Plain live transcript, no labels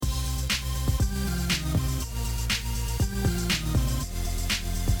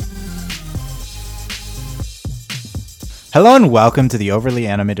Hello and welcome to the Overly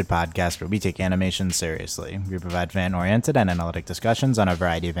Animated Podcast, where we take animation seriously. We provide fan-oriented and analytic discussions on a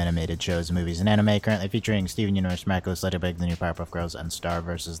variety of animated shows, movies, and anime, currently featuring Steven Universe, Miraculous Ladybug, The New Powerpuff Girls, and Star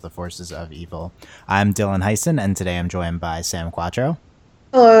vs. the Forces of Evil. I'm Dylan Heisen, and today I'm joined by Sam Quattro.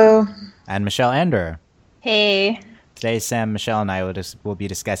 Hello. And Michelle Ander. Hey. Today, Sam, Michelle, and I will be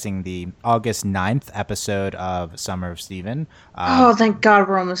discussing the August 9th episode of Summer of Steven. Oh, thank God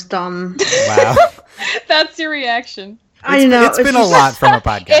we're almost done. Wow. That's your reaction. I know. It's been a lot from a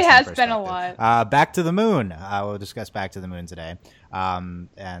podcast. It has been a lot. Back to the Moon. We'll discuss Back to the Moon today.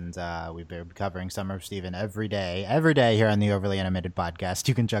 We've been covering Summer of Steven every day here on the Overly Animated Podcast.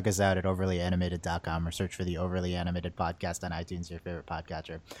 You can check us out at overlyanimated.com or search for the Overly Animated Podcast on iTunes, your favorite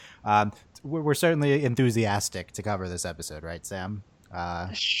podcatcher. We're certainly enthusiastic to cover this episode, right, Sam?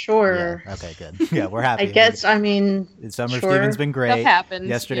 Sure. Yeah. Okay, good. Yeah, we're happy. I guess, Summer of Steven's been great. Stuff happens.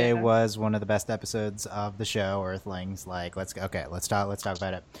 Yesterday was one of the best episodes of the show, Earthlings. Let's talk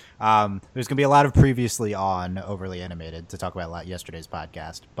about it. There's gonna be a lot of previously on Overly Animated to talk about yesterday's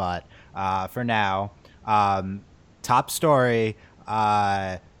podcast, but for now, top story.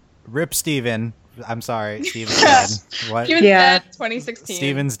 Rip Steven. I'm sorry, Steven's dead. What? Steven's dead. 2016.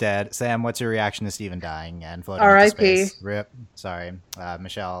 Steven's dead. Sam, what's your reaction to Steven dying and floating into R.I.P. space? Rip. Sorry,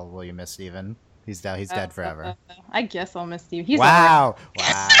 Michelle. Will you miss Steven? He's dead forever. I guess I'll miss Steven. Wow.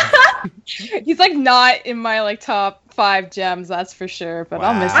 He's like not in my top 5 gems, that's for sure. But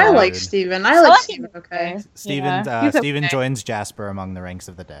I'll miss him. I like Steven. I like Steven. Okay. Steven joins Jasper among the ranks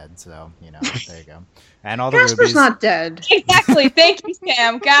of the dead. So there you go. And all the Jasper's rubies. not dead. Exactly. Thank you,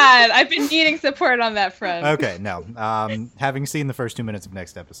 Sam. God, I've been needing support on that front. Okay, no. Having seen the first 2 minutes of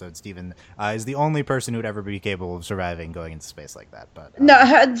next episode, Steven is the only person who'd ever be capable of surviving going into space like that. But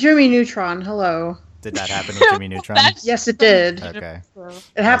No, Jimmy Neutron. Hello. Did that happen with Jimmy Neutron? Yes, it did. Okay.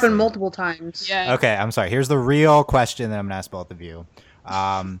 It happened multiple times. Yeah. Okay, I'm sorry. Here's the real question that I'm going to ask both of you.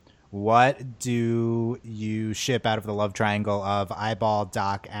 What do you ship out of the love triangle of Eyeball,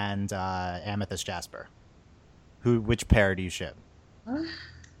 Doc, and Amethyst Jasper? Which pair do you ship? Ooh.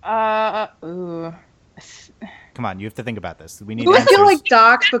 Come on, you have to think about this. We need I answers. feel like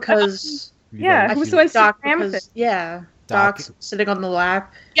Doc because Yeah, who's the one Doc's sitting on the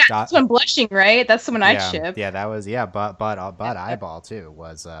lap. Yeah, that's one blushing, right? That's the one I ship. Yeah, that was but Eyeball too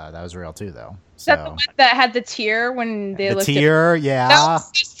was that was real too though. Is that the one that had the tear when they looked tear? Yeah, that was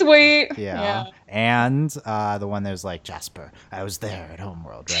so sweet. Yeah. And the one that was like Jasper, I was there at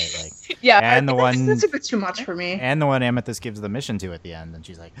Homeworld, right? Like yeah, and the one that's a bit too much for me. And the one Amethyst gives the mission to at the end, and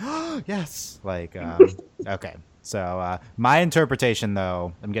she's like, oh, yes, like okay. So my interpretation,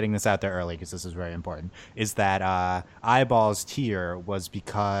 though, I'm getting this out there early because this is very important, is that Eyeball's tear was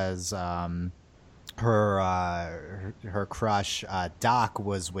because her crush Doc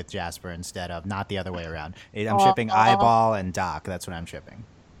was with Jasper instead of not the other way around. I'm shipping Eyeball and Doc. That's what I'm shipping.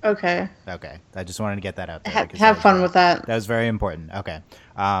 Okay. I just wanted to get that out there. Have fun with that. That was very important. Okay.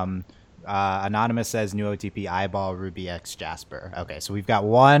 Anonymous says new OTP Eyeball Ruby X Jasper. Okay, so we've got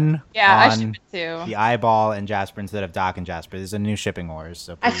one I ship it too. The Eyeball and Jasper instead of Doc and Jasper. There's a new shipping wars.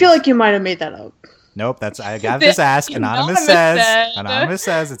 So I feel like you might have made that up. Nope, I got this ask. Anonymous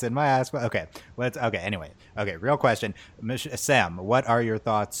says it's in my ask. Okay, anyway. Okay, real question. Sam, what are your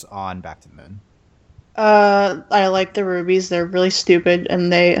thoughts on Back to the Moon? I like the rubies. They're really stupid,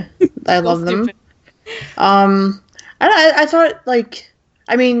 and I love them. I thought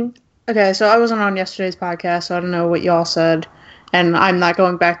okay, so I wasn't on yesterday's podcast, so I don't know what y'all said, and I'm not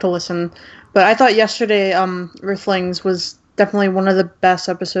going back to listen. But I thought yesterday, Earthlings was definitely one of the best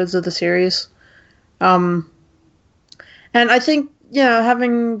episodes of the series. And I think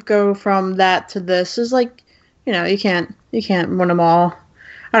having go from that to this is like, you can't win them all.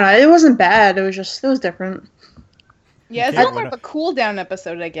 I don't know. It wasn't bad. It was different. Yeah, it's more of a cool down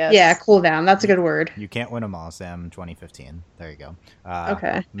episode, I guess. Yeah, cool down. That's a good word. You can't win them all, Sam. 2015. There you go.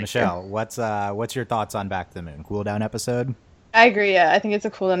 Okay. Michelle, what's your thoughts on Back to the Moon? Cool down episode? I agree. Yeah, I think it's a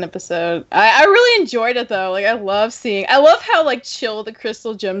cool down episode. I really enjoyed it though. Like I love how chill the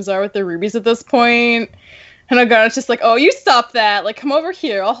crystal gems are with the rubies at this point. And Garnet's just like, oh, you stop that. Like, come over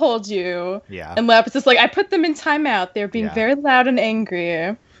here. I'll hold you. Yeah. And Lapis is like, I put them in timeout. They're being very loud and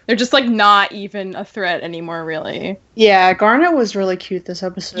angry. They're just not even a threat anymore, really. Yeah, Garnet was really cute this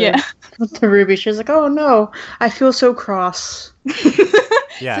episode. Yeah. With the ruby. She was like, oh no, I feel so cross.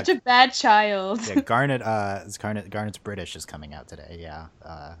 Yeah. Such a bad child. Yeah, Garnet's British is coming out today. Yeah.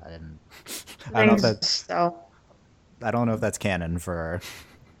 I don't know if that's canon for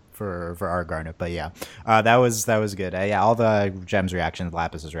our Garnet, but yeah, that was good. Yeah, all the gems reactions,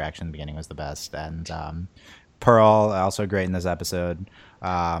 Lapis's reaction in the beginning was the best, and Pearl also great in this episode.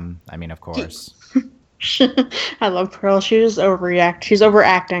 Of course, I love Pearl. She just overreact. She's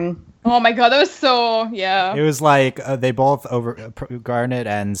overacting. Oh my god, that was so yeah. It was like they both Garnet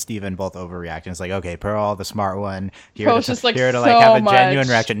and Steven both overreacting. It's like, okay, Pearl, the smart one, Pearl's just like here to so like have a genuine much.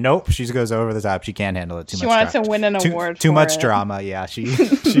 reaction. Nope, she goes over the top. She can't handle it. She wanted to win an award. Too for much it. drama. Yeah, she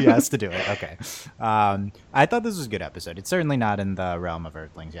has to do it. Okay. I thought this was a good episode. It's certainly not in the realm of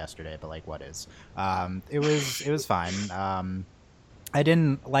Earthlings yesterday, but like, what is? It was fine. I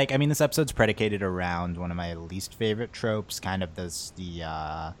didn't like. I mean, this episode's predicated around one of my least favorite tropes, kind of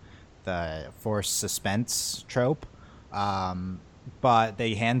the forced suspense trope, but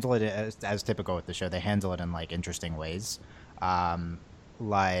they handle it as typical with the show. They handle it in like interesting ways.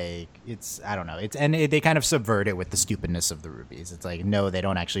 Like it's I don't know. They kind of subvert it with the stupidness of the rubies. It's like no, they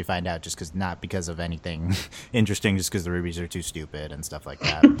don't actually find out just not because of anything interesting, just because the rubies are too stupid and stuff like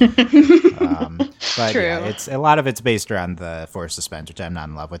that. But True. yeah, a lot of it's based around the forced suspense, which I'm not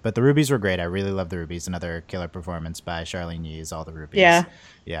in love with. But the rubies were great. I really love the rubies. Another killer performance by Charlene Yee's All the Rubies. Yeah.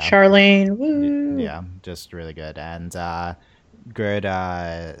 Charlene. Woo. Yeah, just really good. And good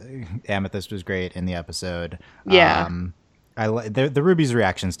Amethyst was great in the episode. Yeah. The Ruby's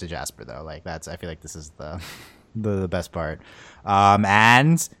reactions to Jasper though, like I feel like this is the best part.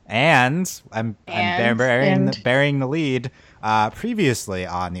 And I'm bearing the lead. Previously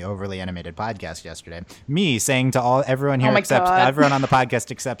on the Overly Animated podcast yesterday, me saying to everyone here everyone on the podcast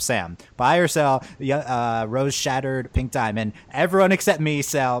except Sam, buy or sell Rose Shattered Pink Diamond. Everyone except me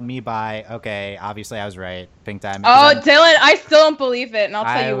sell. Me buy. Okay, obviously I was right. Pink Diamond. Oh, Dylan, I still don't believe it, and I'll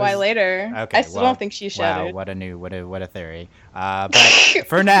tell you why later. Okay, I still don't think she's shattered. Wow, what a theory. But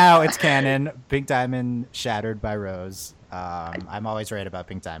for now, it's canon. Pink Diamond shattered by Rose. I'm always right about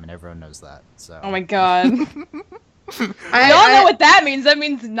Pink Diamond. Everyone knows that. So. Oh my god. I don't know what that means. That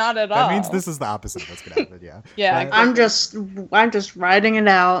means not at all. That means this is the opposite of what's gonna happen. Yeah. Yeah. But, I'm just writing it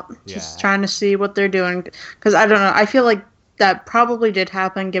out, just trying to see what they're doing, because I don't know. I feel like that probably did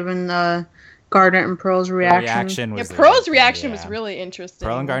happen given the Garnet and Pearl's reaction. Pearl's reaction was really interesting.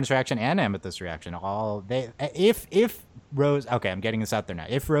 Pearl and Garnet's reaction and Amethyst's reaction. If Rose, okay, I'm getting this out there now.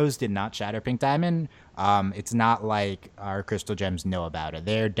 If Rose did not shatter Pink Diamond, it's not like our Crystal Gems know about it.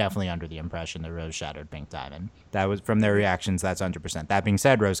 They're definitely under the impression that Rose shattered Pink Diamond. That was from their reactions. That's 100%. That being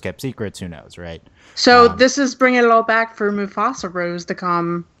said, Rose kept secrets. Who knows, right? So this is bringing it all back for Mufasa Rose to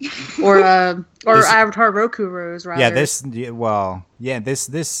come, or Avatar Roku Rose, rather. Yeah, this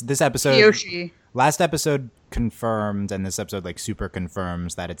episode. Kyoshi. Last episode confirmed, and this episode like super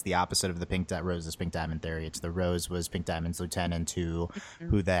confirms that it's the opposite of the Rose's Pink Diamond theory. It's the Rose was Pink Diamond's lieutenant who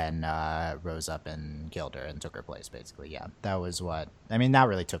then rose up and killed her and took her place, basically. Yeah, that was what I mean. Not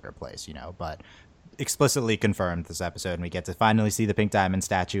really took her place, but explicitly confirmed this episode, and we get to finally see the Pink Diamond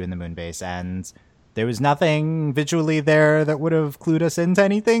statue in the moon base, and there was nothing visually there that would have clued us into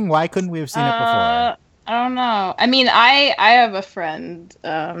anything. Why couldn't we have seen it before? I don't know. I mean, I have a friend,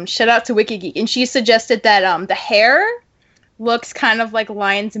 shout out to WikiGeek, and she suggested that the hair looks kind of like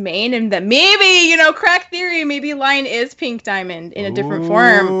Lion's mane, and that maybe, crack theory, maybe Lion is Pink Diamond in a different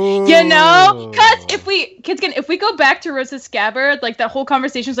form. Because if we go back to Rose's scabbard, like that whole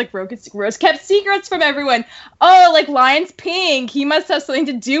conversation was like Rose kept secrets from everyone. Oh, like Lion's pink. He must have something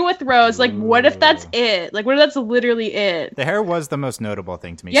to do with Rose. Like, what if that's it? Like, what if that's literally it? The hair was the most notable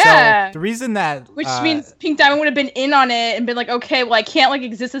thing to me. Yeah. So the reason that which means Pink Diamond would have been in on it and been like, okay, well, I can't like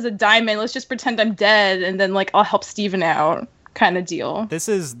exist as a diamond. Let's just pretend I'm dead, and then like I'll help Steven out. Kind of deal. This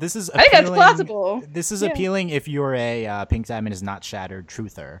is. I think that's plausible. This is appealing if you're a Pink Diamond is not shattered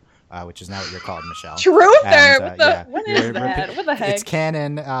truther, which is not what you're called, Michelle. Truther. What is that? What the heck? It's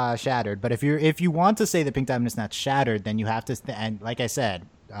canon shattered. But if you want to say that Pink Diamond is not shattered, then you have to. And like I said,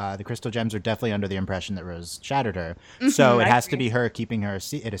 the Crystal Gems are definitely under the impression that Rose shattered her. So it has to be her keeping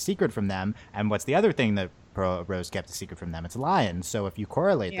it a secret from them. And what's the other thing that Rose kept a secret from them? It's Lion. So if you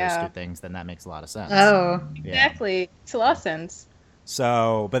correlate those two things, then that makes a lot of sense. Oh, exactly. It's a lot of sense.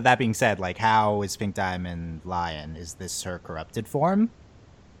 So, but that being said, like, how is Pink Diamond Lion? Is this her corrupted form?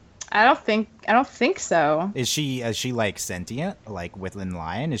 I don't think so. Is she like sentient, like within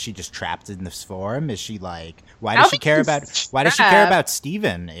Lion? Is she just trapped in this form? Is she like why does she care about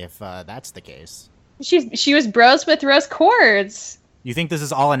Steven if that's the case? She was bros with Rose Quartz. You think this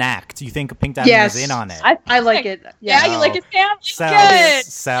is all an act? You think Pink Diamond is in on it? I like it. Yeah, you like it, Sam? Good.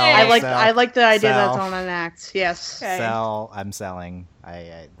 I like the idea that's on an act. Yes. Okay. I'm selling.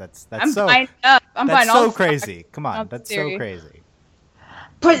 That's I'm so buying up. I'm that's buying all so crazy. Come on, that's so crazy.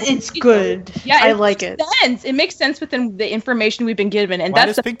 But it's good. Yeah, I like it. Sense. It makes sense within the information we've been given. And why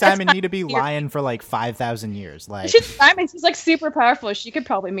does Pink Diamond need to be Lion for like 5,000 years? Like she's Diamond. She's like super powerful. She could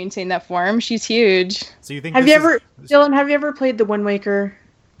probably maintain that form. She's huge. So you think? Dylan? Have you ever played the Wind Waker?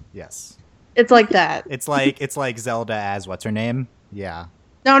 Yes. It's like that. It's like Zelda as what's her name? Yeah.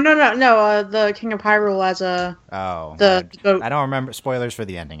 No. The King of Hyrule as a Oh. the goat. I don't remember spoilers for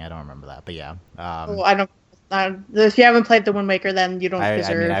the ending. I don't remember that, but yeah. Oh, I don't. If you haven't played The Wind Waker, then you don't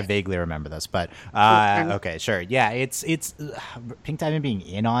deserve. I mean, I vaguely remember this, but okay, sure, yeah. It's Pink Diamond being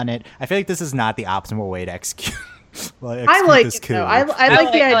in on it. I feel like this is not the optimal way to execute. I like it though. I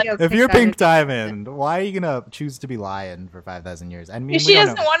like the idea. Of if you're Pink Diamond, why are you gonna choose to be Lion for 5,000 years? I mean, she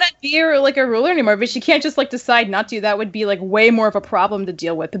doesn't want to be like a ruler anymore, but she can't just like decide not to. That would be like way more of a problem to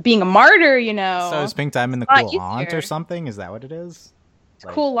deal with. But being a martyr, you know. So is Pink Diamond the cool aunt or something? Is that what it is?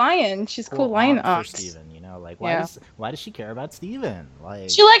 Like, cool lion. She's cool lion aunt. For Steven, you know, like why does she care about Steven?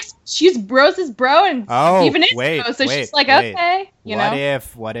 Like she's Rose's bro and Steven is bro, so she's like, okay, you know.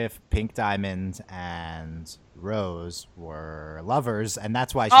 What if Pink Diamond and Rose were lovers, and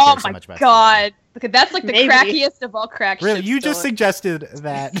that's why she cares so much about God. Okay, that's like the crackiest of all crack. Really, you just suggested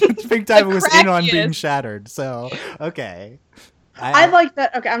that Pink Diamond was in on being shattered. So okay, I like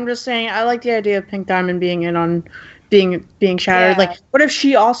that. Okay, I'm just saying I like the idea of Pink Diamond being in on being shattered. Yeah. Like, what if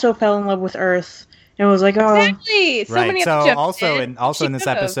she also fell in love with Earth and was like, oh, exactly. So also in this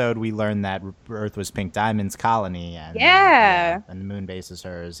episode, we learned that Earth was Pink Diamond's colony, and and the moon base is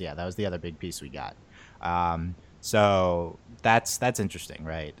hers. Yeah, that was the other big piece we got. So that's interesting,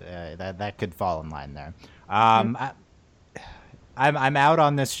 right? That could fall in line there. I'm out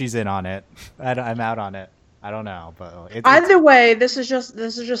on this. She's in on it. I'm out on it. I don't know, but either way, this is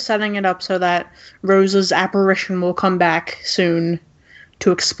just setting it up so that Rose's apparition will come back soon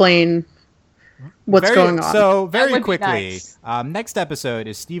to explain what's going on. So very quickly, next episode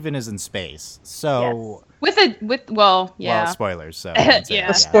is Steven is in space. So well, spoilers. So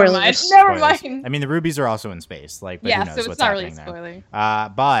spoilers. Never mind. I mean, the rubies are also in space. Like, but who knows so it's what's not happening really there.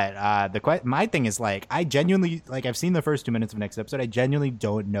 But my thing is like, I genuinely I've seen the first 2 minutes of next episode. I genuinely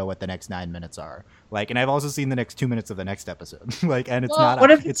don't know what the next 9 minutes are. Like, and I've also seen the next 2 minutes of the next episode. Like, and it's not. What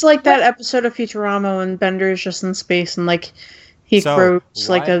if it's like that episode of Futurama when Bender is just in space and like he grows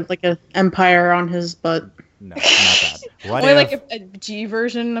like a empire on his butt? No, not that. Or like a G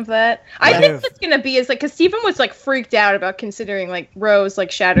version of that. I think what's gonna be is like, because Steven was like freaked out about considering like Rose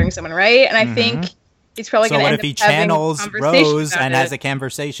like shattering someone, right? And I think he's probably gonna. So what if he channels Rose and has a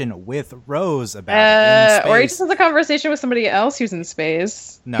conversation with Rose about it in space? Or he just has a conversation with somebody else who's in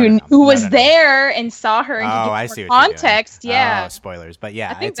space, who was there and saw her and I see what context. Yeah. Oh, spoilers, but yeah,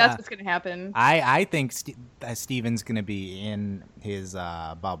 I think that's what's gonna happen. I think Steven's gonna be in his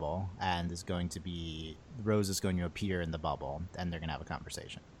bubble and is going to be. Rose is going to appear in the bubble, and they're going to have a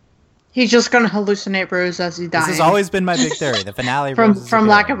conversation. He's just going to hallucinate Rose as he dies. This has always been my big theory. The finale from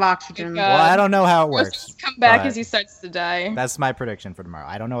lack of oxygen. Well, I don't know how it works. Come back as he starts to die. That's my prediction for tomorrow.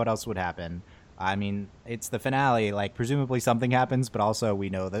 I don't know what else would happen. I mean, it's the finale. Like, presumably something happens, but also we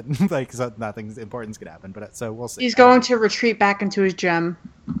know that like nothing important's going to happen. But so we'll see. He's going to retreat back into his gem.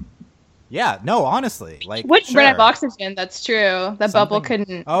 Yeah, no, honestly, like wouldn't run out of oxygen. That's true. That bubble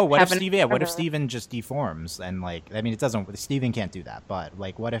couldn't. Oh, what if Steven? Yeah, what if Steven just deforms and like? I mean, it doesn't. Steven can't do that. But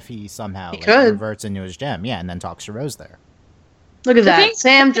like, what if he somehow reverts into his gem? Yeah, and then talks to Rose there. Look at that.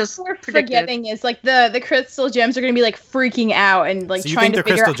 Sam just forgetting is like the crystal gems are going to be like freaking out and like trying to figure out. So you think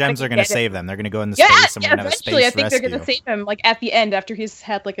the crystal gems are going to save them? They're going to go in the space and we're going to have a space rescue. I think they're going to save him like at the end after he's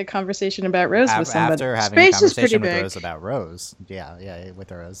had like a conversation about Rose with somebody. After having a conversation with Rose about Rose. Yeah, with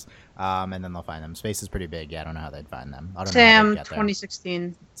Rose. And then they'll find them. Space is pretty big. Yeah, I don't know how they'd find them. I don't Sam know how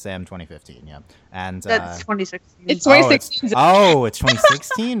 2016. Sam 2015. Yeah, and that's 2016. It's 2016. Oh, it's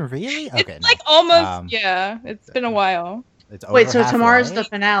 2016. Really? Okay. It's like almost. It's been a while. Wait, so tomorrow's the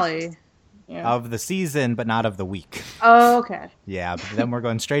finale of the season, but not of the week. Oh, okay. Yeah, but then we're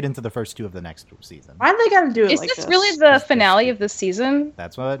going straight into the first two of the next season. Why do they got to do it? Is this really the finale of the season?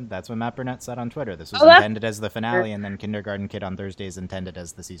 That's what Matt Burnett said on Twitter. This was intended as the finale, and then Kindergarten Kid on Thursday is intended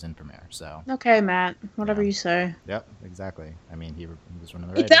as the season premiere. So okay, Matt, whatever you say. Yep, exactly. I mean, he was one of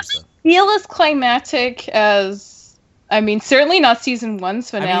the writers. It doesn't feel as climactic as. I mean, certainly not season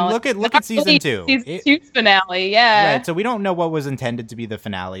 1's finale. I mean, look at season 2. Season 2's finale, yeah. Right, so we don't know what was intended to be the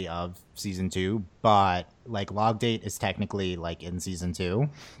finale of season 2, but like Log Date is technically like in season 2,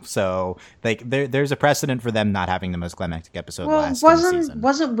 so like there's a precedent for them not having the most climactic episode last season.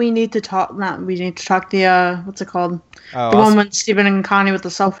 Wasn't We Need to Talk? Not We Need to Talk. The what's it called? The one with Steven and Connie with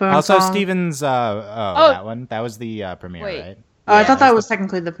the cell phone. Also, song. Steven's that one. That was the premiere, right? Oh, I thought that was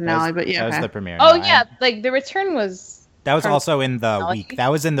technically the finale, but yeah, that was the premiere. Oh yeah, like the return was. That was also in the week. That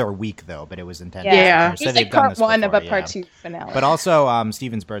was in their week, though, but it was intended. Yeah. It was like part 1 of a part 2 finale. But also,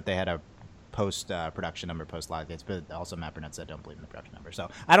 Steven's birthday had a post production number, post log dates, but also Matt Burnett said don't believe in the production number. So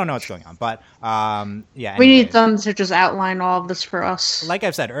I don't know what's going on, but yeah. We anyway. need them to just outline all of this for us. Like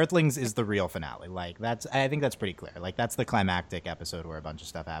I've said, Earthlings is the real finale. Like I think that's pretty clear. Like that's the climactic episode where a bunch of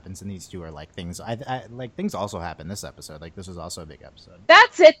stuff happens, and these two are like things. Like things also happen this episode. Like this was also a big episode.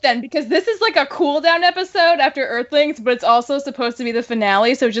 That's it then, because this is like a cool down episode after Earthlings, but it's also supposed to be the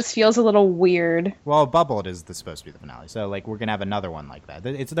finale, so it just feels a little weird. Well, Bubbled is supposed to be the finale, so like we're gonna have another one like that.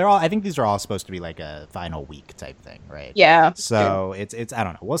 They're all. I think these are all supposed to be like a final week type thing, right? Yeah. So it's I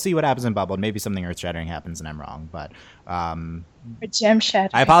don't know. We'll see what happens in Bubbled. Maybe something earth shattering happens, and I'm wrong, but. A gem shattering.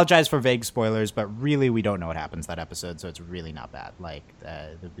 I apologize for vague spoilers, but really we don't know what happens that episode, so it's really not bad. Like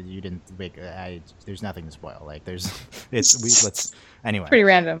you didn't make. There's nothing to spoil. Like let's anyway. Pretty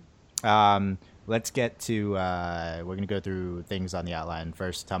random. Let's get to. We're gonna go through things on the outline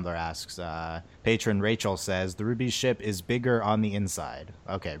first. Tumblr asks. Patron Rachel says the Ruby ship is bigger on the inside.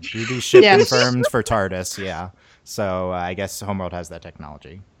 Okay, Ruby ship confirmed for TARDIS. Yeah. So I guess Homeworld has that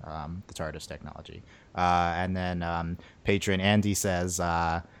technology, the TARDIS technology. And then patron Andy says,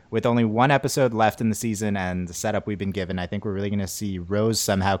 with only one episode left in the season and the setup we've been given, I think we're really going to see Rose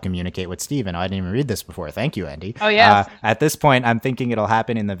somehow communicate with Steven. I didn't even read this before. Thank you, Andy. Oh, yeah. At this point, I'm thinking it'll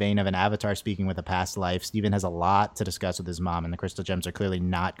happen in the vein of an Avatar speaking with a past life. Steven has a lot to discuss with his mom, and the Crystal Gems are clearly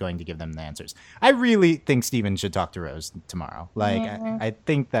not going to give them the answers. I really think Steven should talk to Rose tomorrow. Like, I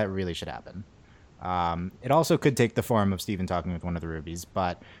think that really should happen. It also could take the form of Steven talking with one of the Rubies,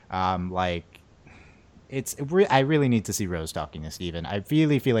 but I really need to see Rose talking to Steven. I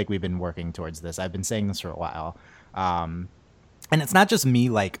really feel like we've been working towards this. I've been saying this for a while. And it's not just me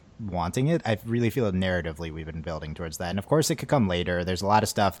like wanting it. I really feel narratively we've been building towards that. And of course it could come later. There's a lot of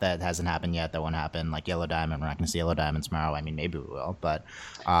stuff that hasn't happened yet that won't happen, like Yellow Diamond. We're not going to see Yellow Diamond tomorrow. I mean, maybe we will, but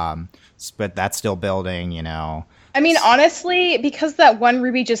that's still building, you know. I mean, honestly, because that one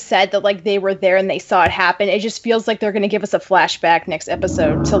Ruby just said that like they were there and they saw it happen, it just feels like they're going to give us a flashback next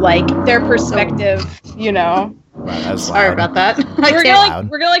episode to like their perspective, you know. Wow, sorry about that. We're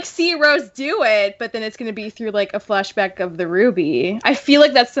gonna like see Rose do it, but then it's gonna be through like a flashback of the Ruby. I feel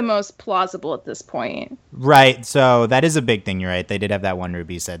like that's the most plausible at this point. Right. So that is a big thing. You're right. They did have that one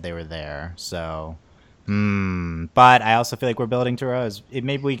Ruby said they were there. So. But I also feel like we're building to Rose.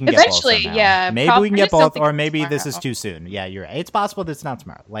 Maybe we can get both somehow. Yeah. Maybe we can get both, or maybe this is too soon. Yeah, you're right. It's possible that it's not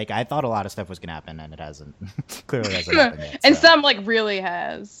tomorrow. Like I thought a lot of stuff was gonna happen, and it hasn't. Clearly hasn't happened yet. And some like really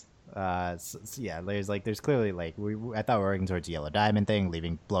has. Yeah, there's clearly like I thought we were working towards the Yellow Diamond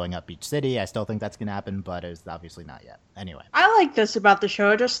thing, blowing up Beach City. I still think that's gonna happen, but it's obviously not yet. Anyway, I like this about the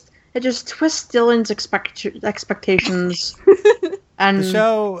show. It just twists Dylan's expectations. And the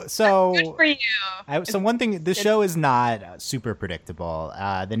show, so good for you. One thing, the show is not super predictable.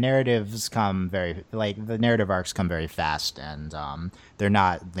 The narratives come the narrative arcs come very fast, and they're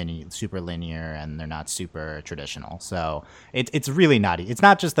not super linear, and they're not super traditional. So it's really not. It's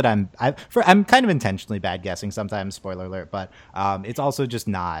not just that I'm kind of intentionally bad guessing sometimes. Spoiler alert, but it's also just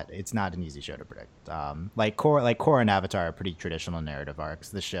not. It's not an easy show to predict. Like Korra and Avatar are pretty traditional narrative arcs.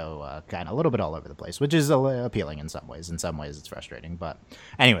 The show kind of a little bit all over the place, which is appealing in some ways. In some ways, it's frustrating. But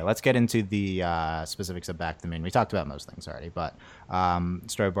anyway, let's get into the specifics of Back to the Moon. We talked about most things already, but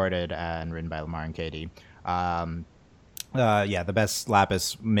storyboarded and written by Lamar and Katie. The best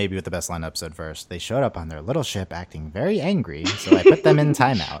Lapis, maybe with the best line episode first. They showed up on their little ship acting very angry, so I put them in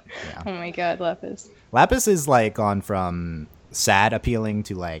timeout. Yeah. Oh my god, Lapis. Lapis is like gone from sad appealing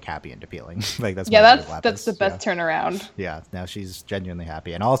to like happy and appealing. Like that's the best turnaround. Yeah, now she's genuinely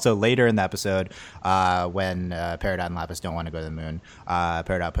happy. And also later in the episode, when Peridot and Lapis don't want to go to the moon,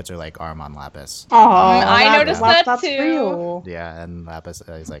 Peridot puts her like arm on Lapis. Oh, I noticed that too. Real. Yeah, and Lapis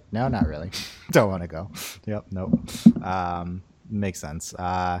he's like, no, not really. Don't want to go. Yep, nope. Makes sense.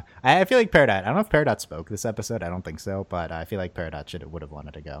 I feel like Peridot. I don't know if Peridot spoke this episode. I don't think so, but I feel like Peridot would have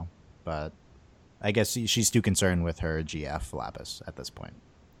wanted to go, but. I guess she's too concerned with her GF Lapis at this point.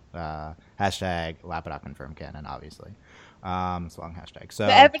 Hashtag Lapidoc confirm canon, obviously. It's a long hashtag. So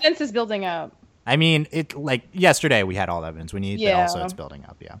the evidence is building up. I mean, it like yesterday we had all the evidence we need, but also it's building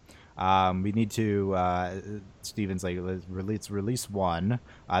up. Yeah. We need to. Steven's like release one.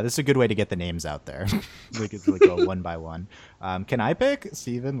 This is a good way to get the names out there. We could go one by one. Can I pick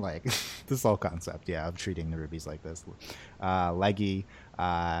Steven? Like this whole concept, of treating the rubies like this. Leggy.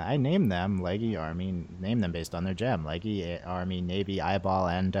 I named them Leggy, Army. Named them based on their gem. Leggy, Army, Navy, Eyeball,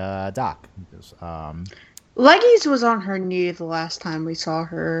 and Doc. Leggy's was on her knee the last time we saw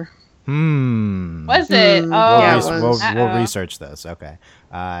her. Was it? We'll research this. Okay.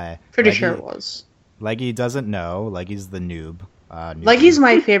 Pretty sure it was. Leggy doesn't know. Leggy's the noob. Leggy's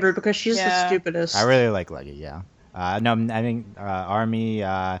my favorite because she's the stupidest. I really like Leggy, yeah. No, I think Army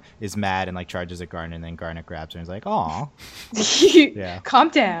is mad and like charges at Garnet, and then Garnet grabs her and is like, "Aw, yeah, Calm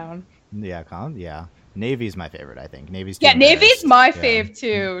down. yeah, calm, yeah." Navy's my favorite, I think. Navy's Yeah, Navy's embarrassed. my Yeah. fave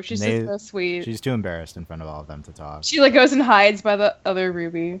too. She's just so sweet. She's too embarrassed in front of all of them to talk. She like goes and hides by the other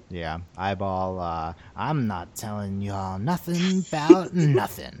Ruby. Yeah, Eyeball. I'm not telling y'all nothing about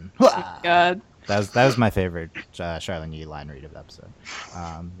nothing. God. That was my favorite Charlene Yee line read of the episode.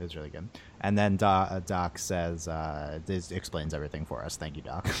 It was really good. And then Doc says, this explains everything for us. Thank you,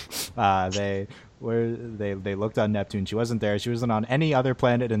 Doc. They looked on Neptune. She wasn't there. She wasn't on any other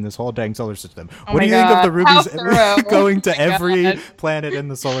planet in this whole dang solar system. Oh What do you think of the How rubies thorough. going to Oh my every God. planet in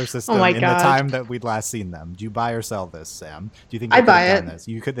the solar system my in the God. time that we'd last seen them? Do you buy or sell this, Sam? Do you think I they could buy have done it. this?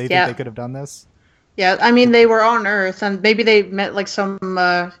 You could. They Yeah. think they could have done this? Yeah, I mean they were on Earth, and maybe they met like some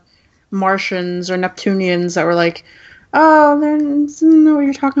Martians or Neptunians that were like, "Oh, I don't know what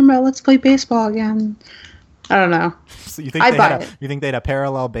you're talking about. Let's play baseball again." I don't know. So you think I they buy had it. you think they had a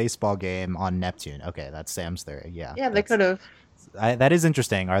parallel baseball game on Neptune? Okay, that's Sam's theory. Yeah. Yeah, they that's- could have. That is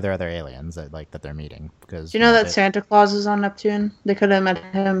interesting. Are there other aliens that they're meeting? Because Do you know that Santa Claus is on Neptune? They could have met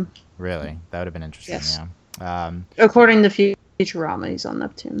him. really, that would have been interesting. Yes. Yeah. According to Futurama, he's on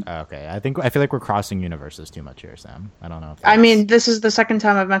Neptune. Okay. I feel like we're crossing universes too much here, Sam. I don't know. If I that's- mean, this is the second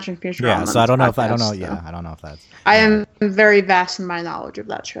time I've mentioned Futurama. yeah. on So I this don't know if I don't podcast, know. so- Yeah, I don't know if that's. I am very vast in my knowledge of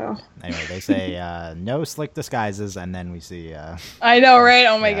that show. Anyway, they say no slick disguises, and then we see. I know, right?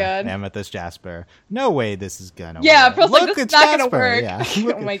 Oh my yeah, god. Amethyst Jasper. No way, this is gonna. Yeah, work. Pearl's like, Look, this is it's not gonna Jasper. work. Yeah. Oh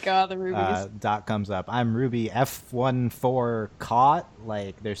Look my at- god, the rubies. Doc comes up. I'm Ruby F14 caught.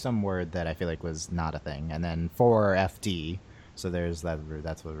 Like there's some word that I feel like was not a thing, and then 4 FD. So there's that.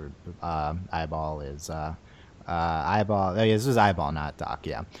 That's what Eyeball is. Eyeball. Oh, yeah, this is Eyeball, not Doc.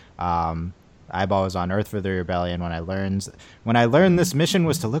 Yeah. Eyeball was on Earth for the rebellion. When I learned this mission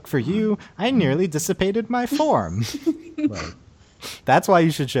was to look for you, I nearly dissipated my form. Like, that's why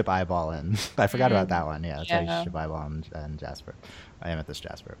you should ship Eyeball in. I forgot about that one. Yeah, that's why you Yeah. should ship Eyeball and Jasper. Amethyst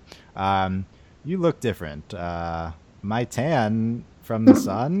Jasper. You look different. My tan from the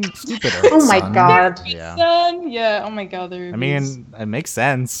sun. Stupid Earth Oh my sun. God. Yeah. Son? Yeah. Oh my god, the rubies. I mean, it makes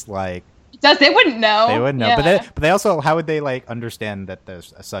sense. Like they wouldn't know. they wouldn't know, Yeah. but they also, how would they like understand that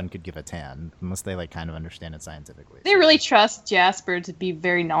a sun could give a tan unless they like kind of understand it scientifically? They really trust Jasper to be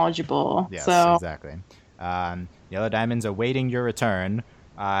very knowledgeable. Yes, so exactly. Yellow Diamond's awaiting your return.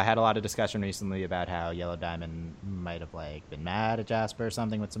 I had a lot of discussion recently about how Yellow Diamond might have like been mad at Jasper or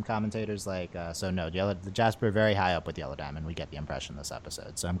something with some commentators. Like, so no, Jasper very high up with Yellow Diamond. We get the impression this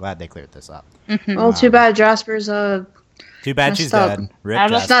episode, so I'm glad they cleared this up. Well, too bad Jasper's Too bad she's Messed up. dead. Rip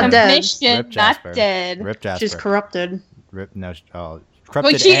out of Jasper. not dead. mission, Rip not Jasper. dead. Rip Jasper. she's corrupted. Rip, no, Well,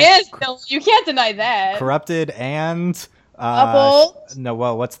 corrupted. she and, is. Bill. You can't deny that. corrupted and Bubbled? no.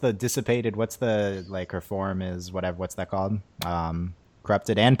 Well, what's the dissipated? What's the like her form is whatever? What's that called?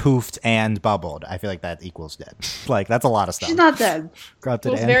 Corrupted and poofed and bubbled. I feel like that equals dead. Like that's a lot of stuff. She's not dead.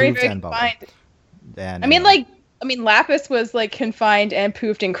 Corrupted was and very, poofed very and bubbled. confined. And, I mean, Lapis was like confined and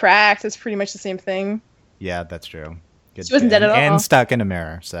poofed and cracked. It's pretty much the same thing. yeah, that's true. Good. She wasn't dead at all. And stuck in a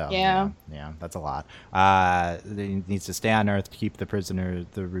mirror. So Yeah. yeah, that's a lot. He needs to stay on Earth to keep the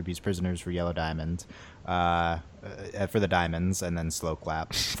Ruby's prisoners for Yellow Diamond, for the diamonds, and then slow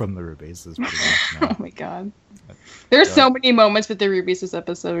clap from the Rubies. Is pretty good. Oh my god. There's so many moments with the rubies this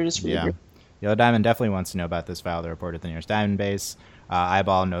episode are just really Yeah. great. Yellow Diamond definitely wants to know about this file to report at the nearest diamond base.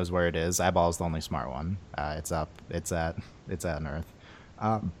 Eyeball knows where it is. Eyeball's the only smart one. It's up. It's on Earth.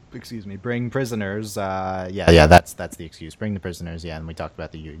 Excuse me. Bring prisoners. Yeah. That's the excuse. Bring the prisoners. Yeah, and we talked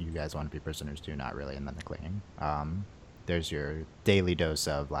about you guys want to be prisoners too, not really, and then the clinging. There's your daily dose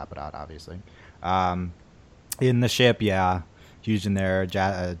of Lapidot, obviously. In the ship, yeah, huge in there.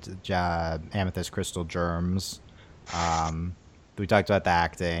 Amethyst crystal germs. We talked about the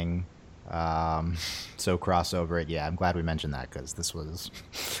acting. So crossover it. Yeah, I'm glad we mentioned that because this was.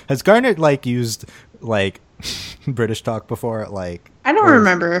 Has Garnet like used like British talk before? Like I don't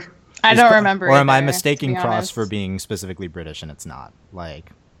remember. I don't remember. Or am I either, mistaking to be Cross honest. for being specifically British and it's not?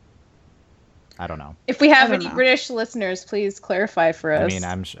 Like, I don't know. If we have I don't any know. British listeners, please clarify for us.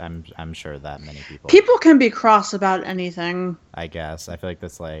 I mean, I'm sure that many people. People can be cross about anything, I guess I feel like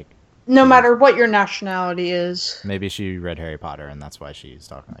that's like no matter what your nationality is. maybe she read Harry Potter and that's why she's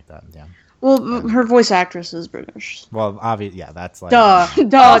talking like that. Yeah. Well, her voice actress is British. Well, obviously, yeah. That's like Duh.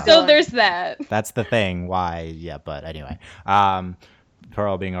 Duh. also, Dylan. there's that. that's the thing. Why? Yeah. But anyway,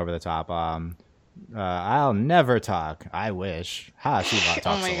 Pearl being over the top. I'll never talk. I wish. Ha, she talks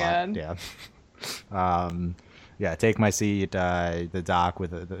Oh my a lot. God. Yeah. Yeah, take my seat. The doc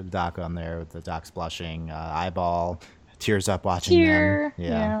with the doc on there with the doc's blushing. Eyeball tears up watching Here.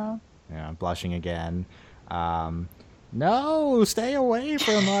 them. Yeah, blushing again. No, stay away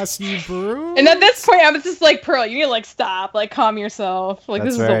from us, you brute. And at this point, I was just like, Pearl, you need to like stop, like calm yourself. Like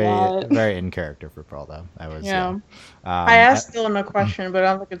That's this is a lot. very in character for Pearl, though. I asked Dylan a question, but I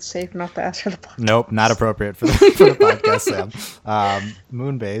don't think it's safe enough to ask her the podcast. Nope, not appropriate for the podcast, Sam.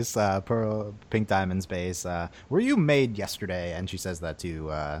 Moonbase, Pearl, Pink Diamond's base. Were you made yesterday? And she says that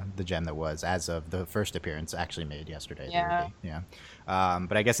to the gem that was, as of the first appearance, actually made yesterday. Yeah. Yeah.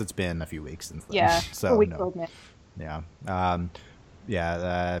 But I guess it's been a few weeks since then. Yeah. So a week no. old now.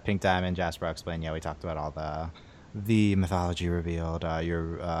 Yeah. Pink Diamond, Jasper explained. Yeah, we talked about all the mythology revealed.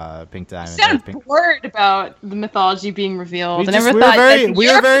 Your Pink Diamond. You sound bored about the mythology being revealed. We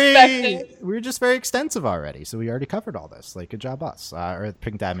were just very extensive already, so we already covered all this. Like, good job, us. Or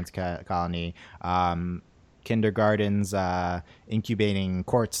Pink Diamond's colony, kindergartens, incubating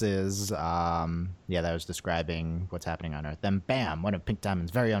quartzes. That was describing what's happening on Earth. Then, bam! One of Pink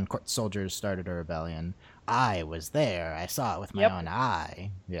Diamond's very own quartz soldiers started a rebellion. I was there. I saw it with my own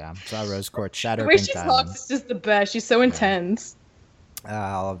eye. Yeah, saw Rose Quartz shatter. The way Pink she Diamond. talks is just the best. She's so intense.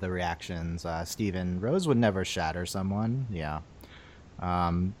 All of the reactions. Steven, Rose would never shatter someone. Yeah.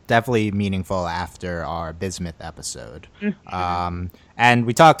 Definitely meaningful after our Bismuth episode. And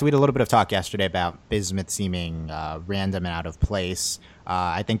we had a little bit of talk yesterday about Bismuth seeming random and out of place.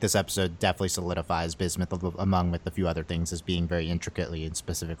 I think this episode definitely solidifies Bismuth among with a few other things as being very intricately and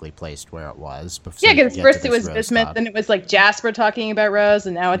specifically placed where it was. Yeah, because first it was Bismuth, then it was like Jasper talking about Rose,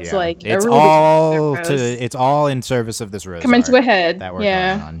 and now it's like it's all in service of this Rose. Coming to a head. That we're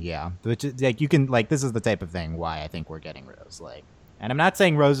going on. Yeah, which is, like, you can, like, this is the type of thing why I think we're getting Rose. Like, and I'm not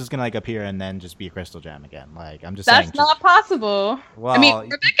saying Rose is gonna like appear and then just be a crystal gem again. Like, I'm just saying that's not possible. Well, I mean,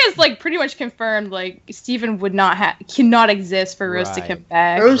 Rebecca's like pretty much confirmed. Like, Steven cannot exist for Rose to come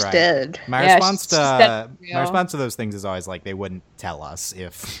back. Rose dead. My response to those things is always like they wouldn't tell us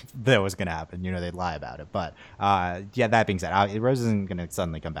if that was gonna happen. You know, they'd lie about it. But that being said, Rose isn't gonna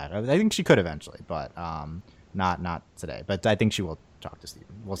suddenly come back. I think she could eventually, but not today. But I think she will talk to Steven.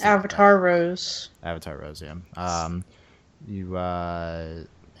 We'll see. Avatar Rose, yeah.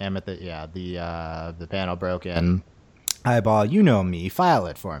 Amethyst, the panel broke in. Eyeball, you know me, file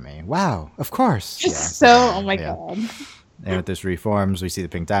it for me. Wow, of course. Oh my god. Amethyst reforms, we see the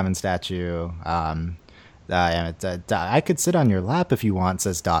Pink Diamond statue. I could sit on your lap if you want,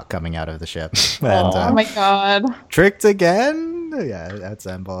 says Doc coming out of the ship. Oh my god. Tricked again? Yeah, that's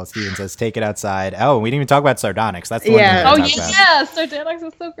Embol. Steven says, take it outside. Oh, we didn't even talk about Sardonyx. That's the one we talked about. Yeah, Sardonyx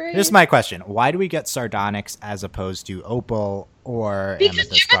is so great. Here's my question. Why do we get Sardonyx as opposed to Opal or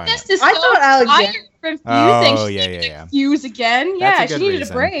Amethyst? Because is so confusing. Oh, yeah. Confuse again? Yeah, she needed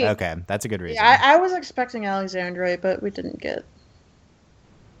a break. Okay, that's a good reason. Yeah, I was expecting Alexandrite, but we didn't get.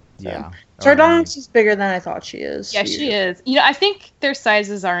 So. Yeah. Sardonyx is bigger than I thought she is. Yeah, she is. You know, I think their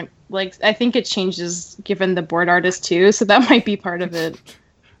sizes aren't, like, I think it changes given the board artist too, so that might be part of it.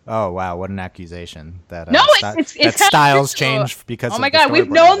 Oh, wow, what an accusation. That it's styles change because oh my god, we've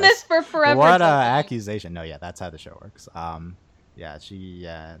known this for forever. What an accusation. No, yeah, that's how the show works.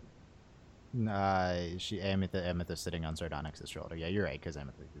 Amethyst sitting on Sardonyx's shoulder. Yeah, you're right, because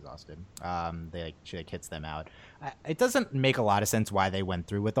Amethyst is exhausted. She hits them out. It doesn't make a lot of sense why they went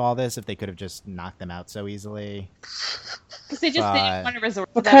through with all this if they could have just knocked them out so easily. Because they just didn't want to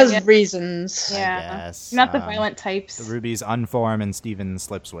resort to because that reasons. Yeah, I guess. Not the violent types. The rubies unform and Steven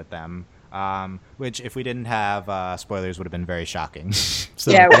slips with them. Which, if we didn't have spoilers, would have been very shocking.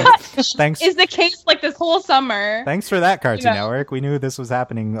 So yeah, thanks. Is the case like this whole summer? Thanks for that, Cartoon Network. We knew this was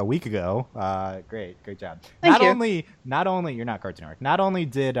happening a week ago. Great job. Not only you're not Cartoon Network. Not only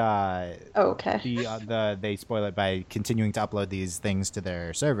did they spoil it by continuing to upload these things to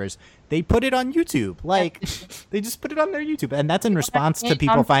their servers, they put it on YouTube. Like they just put it on their YouTube, and that's in response to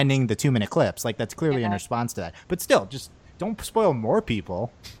people finding the 2-minute clips. Like that's clearly in response to that. But still, just don't spoil more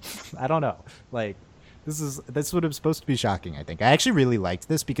people. I don't know. Like this would have supposed to be shocking, I think. I actually really liked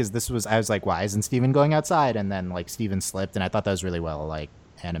this because I was like, why isn't Steven going outside? And then like Steven slipped, and I thought that was really well like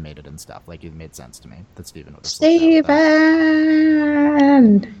animated and stuff. Like it made sense to me that Steven would have slipped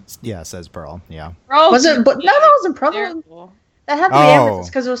out. Yeah, says Pearl. Yeah. Was it? But no, that wasn't Pearl. That had to be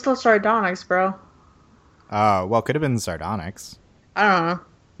Amethyst because it was still Sardonyx, bro. Oh, well, could have been Sardonyx. I don't know.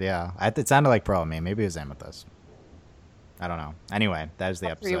 Yeah, it sounded like Pearl to me. Maybe it was Amethyst. I don't know. Anyway, that was the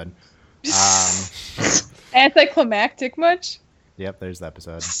episode. Anticlimactic much? Yep, there's the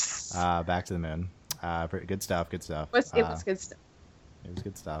episode. Back to the moon. Good stuff. It was good stuff. It was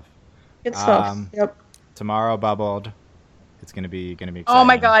good stuff. Good stuff. Yep. Tomorrow bubbled. It's gonna be exciting. Oh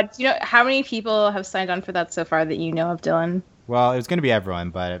my god! Do you know how many people have signed on for that so far that you know of, Dylan? Well, it was going to be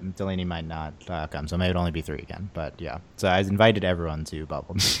everyone, but Delaney might not come, so it might only be 3 again. But yeah, so I invited everyone to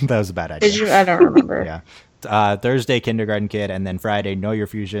Bubble. That was a bad idea. Did you? I don't remember. Yeah. Thursday, Kindergarten Kid, and then Friday, Know Your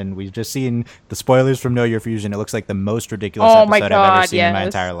Fusion. We've just seen the spoilers from Know Your Fusion. It looks like the most ridiculous episode I've ever seen in my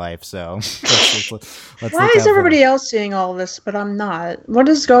entire life. So let's why is everybody else seeing all this, but I'm not? What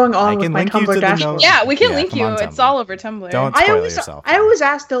is going on with my Tumblr dashboard? Yeah, we can link you. It's all over Tumblr. Don't spoil yourself. I always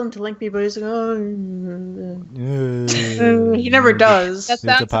ask Dylan to link me, but he's like, he never does. That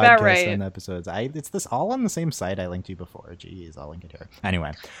sounds about right. And episodes. It's this all on the same site I linked you before. Jeez, I'll link it here.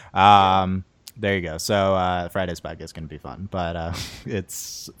 Anyway, there you go. So Friday's podcast is going to be fun, but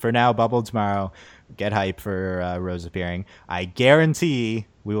it's for now. Bubble tomorrow. Get hype for Rose appearing. I guarantee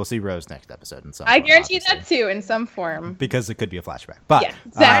we will see Rose next episode in some. I guarantee that too, in some form, because it could be a flashback. But yeah,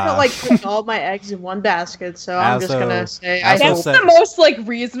 exactly. I don't like putting all my eggs in one basket, so I'm just gonna say that's the most like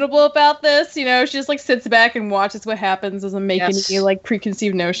reasonable about this. You know, she just like sits back and watches what happens, doesn't make any like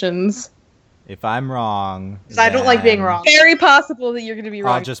preconceived notions. If I'm wrong, because I don't like being wrong. Very possible that you're going to be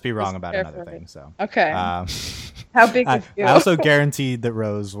wrong. I'll just be wrong about another thing. So okay. How big is you? I also guaranteed that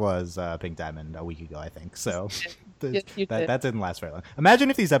Rose was Pink Diamond a week ago, I think. So that didn't last very long. Imagine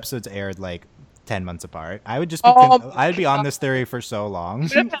if these episodes aired like 10 months apart. I would just be I'd be on this theory for so long. We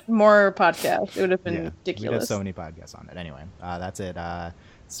would have had more podcasts. It would have been ridiculous. We'd have so many podcasts on it. Anyway, that's it.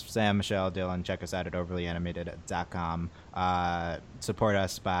 Sam, Michelle, Dylan, check us out at overlyanimated.com. Support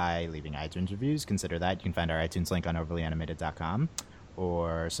us by leaving iTunes reviews. Consider that. You can find our iTunes link on overlyanimated.com,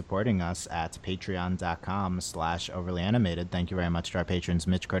 or supporting us at patreon.com/overlyanimated. Thank you very much to our patrons: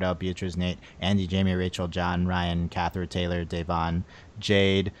 Mitch, Cordell, Beatrice, Nate, Andy, Jamie, Rachel, John, Ryan, Catherine, Taylor, Davon,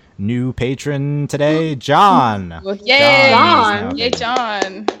 Jade. New patron today, John. Yay, John! Yay,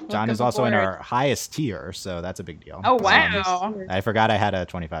 John! John is also in our highest tier, so that's a big deal. Oh wow! I forgot I had a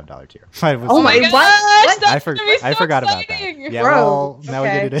 $25 tier. Oh my gosh! I forgot about that. Yeah, well, now we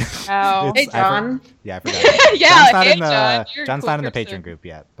get it. Wow. Hey, John. I forgot. Yeah, John's not in the patron group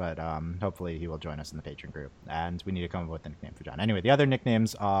yet, but hopefully he will join us in the patron group. And we need to come up with a nickname for John. Anyway, the other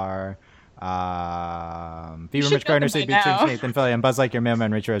nicknames are Fever Mitch Gardner, St. Beatrice, Nathan Philly, and Buzz Lightyear,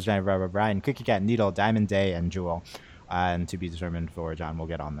 Mailman, Rich Rose, Johnny Robert, Brian, Cookie Cat, Needle, Diamond Day, and Jewel. And to be determined for John, we'll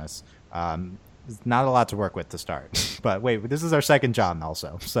get on this. There's not a lot to work with to start. But wait, this is our second John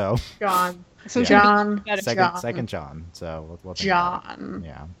also. So John. So John. Second John. So we'll John.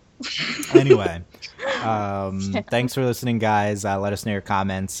 Yeah. Anyway, thanks for listening, guys. Let us know your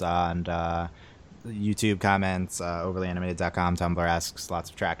comments on YouTube comments, overlyanimated.com. Tumblr asks, lots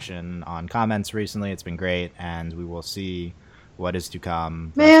of traction on comments recently. It's been great, and we will see what is to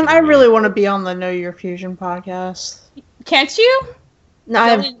come. Man, I really want to be on the Know Your Fusion podcast. Can't you?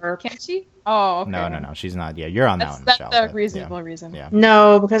 No, can't she? Oh, okay. No. She's not. Yeah, you're on that one, Michelle. That's a reasonable reason. Yeah.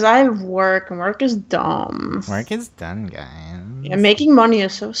 No, because I have work, and work is dumb. Work is done, guys. Yeah, making money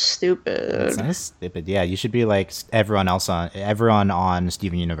is so stupid. It's so stupid. Yeah, you should be like everyone on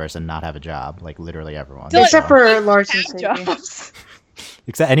Steven Universe and not have a job. Like literally everyone. Except for Lars and Sadie.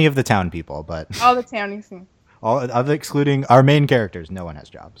 Except any of the town people, but all the townies. All other excluding our main characters, no one has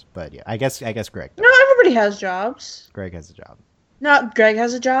jobs. But yeah, I guess Greg does. No, everybody has jobs. Greg has a job. No, Greg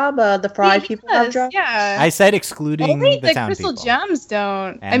has a job. The Fry people have jobs. Yeah. I said excluding only the town Crystal people. Gems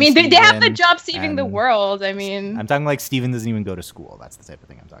don't. And I mean, they have the Steven job saving the world. I mean, I'm talking like Steven doesn't even go to school. That's the type of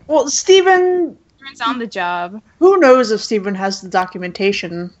thing I'm talking about. Well, Steven on the job. Who knows if Steven has the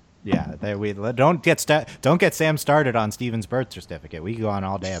documentation? Yeah, don't get Sam started on Steven's birth certificate. We can go on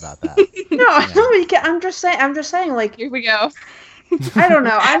all day about that. No, you can't. I'm just saying. Like, here we go. I don't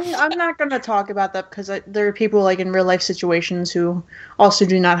know. I'm not going to talk about that because there are people like in real life situations who also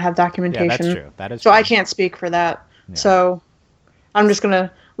do not have documentation. Yeah, that's true. That is so true. I can't speak for that. Yeah. So I'm just going to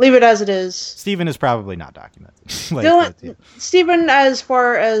leave it as it is. Steven is probably not documented. Steven, as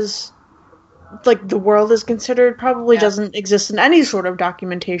far as like the world is considered, probably doesn't exist in any sort of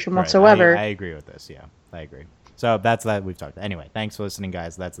documentation whatsoever. I agree with this. Yeah, I agree. So that's that we've talked. Anyway, thanks for listening,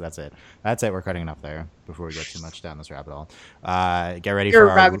 guys. That's it. That's it. We're cutting enough there before we get too much down this rabbit hole. Get ready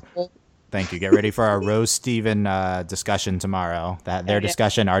for our thank you. Get ready for our Rose Steven discussion tomorrow. Their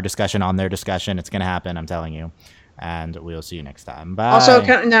discussion, our discussion on their discussion. It's gonna happen. I'm telling you. And we'll see you next time. Bye. Also,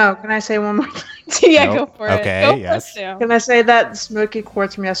 can I say one more thing? Yeah, go for it. Okay, yes. Can I say that Smoky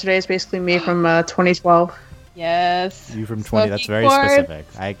Quartz from yesterday is basically me from 2012? Yes. You from 20? That's very specific.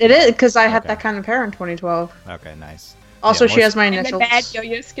 It is, because I had that kind of hair in 2012. Okay, nice. Also, she has my initials. And the bad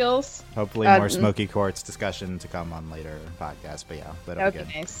yo-yo skills. Hopefully more Smoky Quartz discussion to come on later podcasts, but yeah, that'll be good.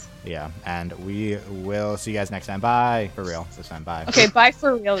 Nice. Yeah, and we will see you guys next time. Bye. For real. This time, bye. Okay, bye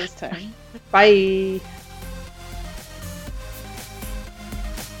for real this time. Bye.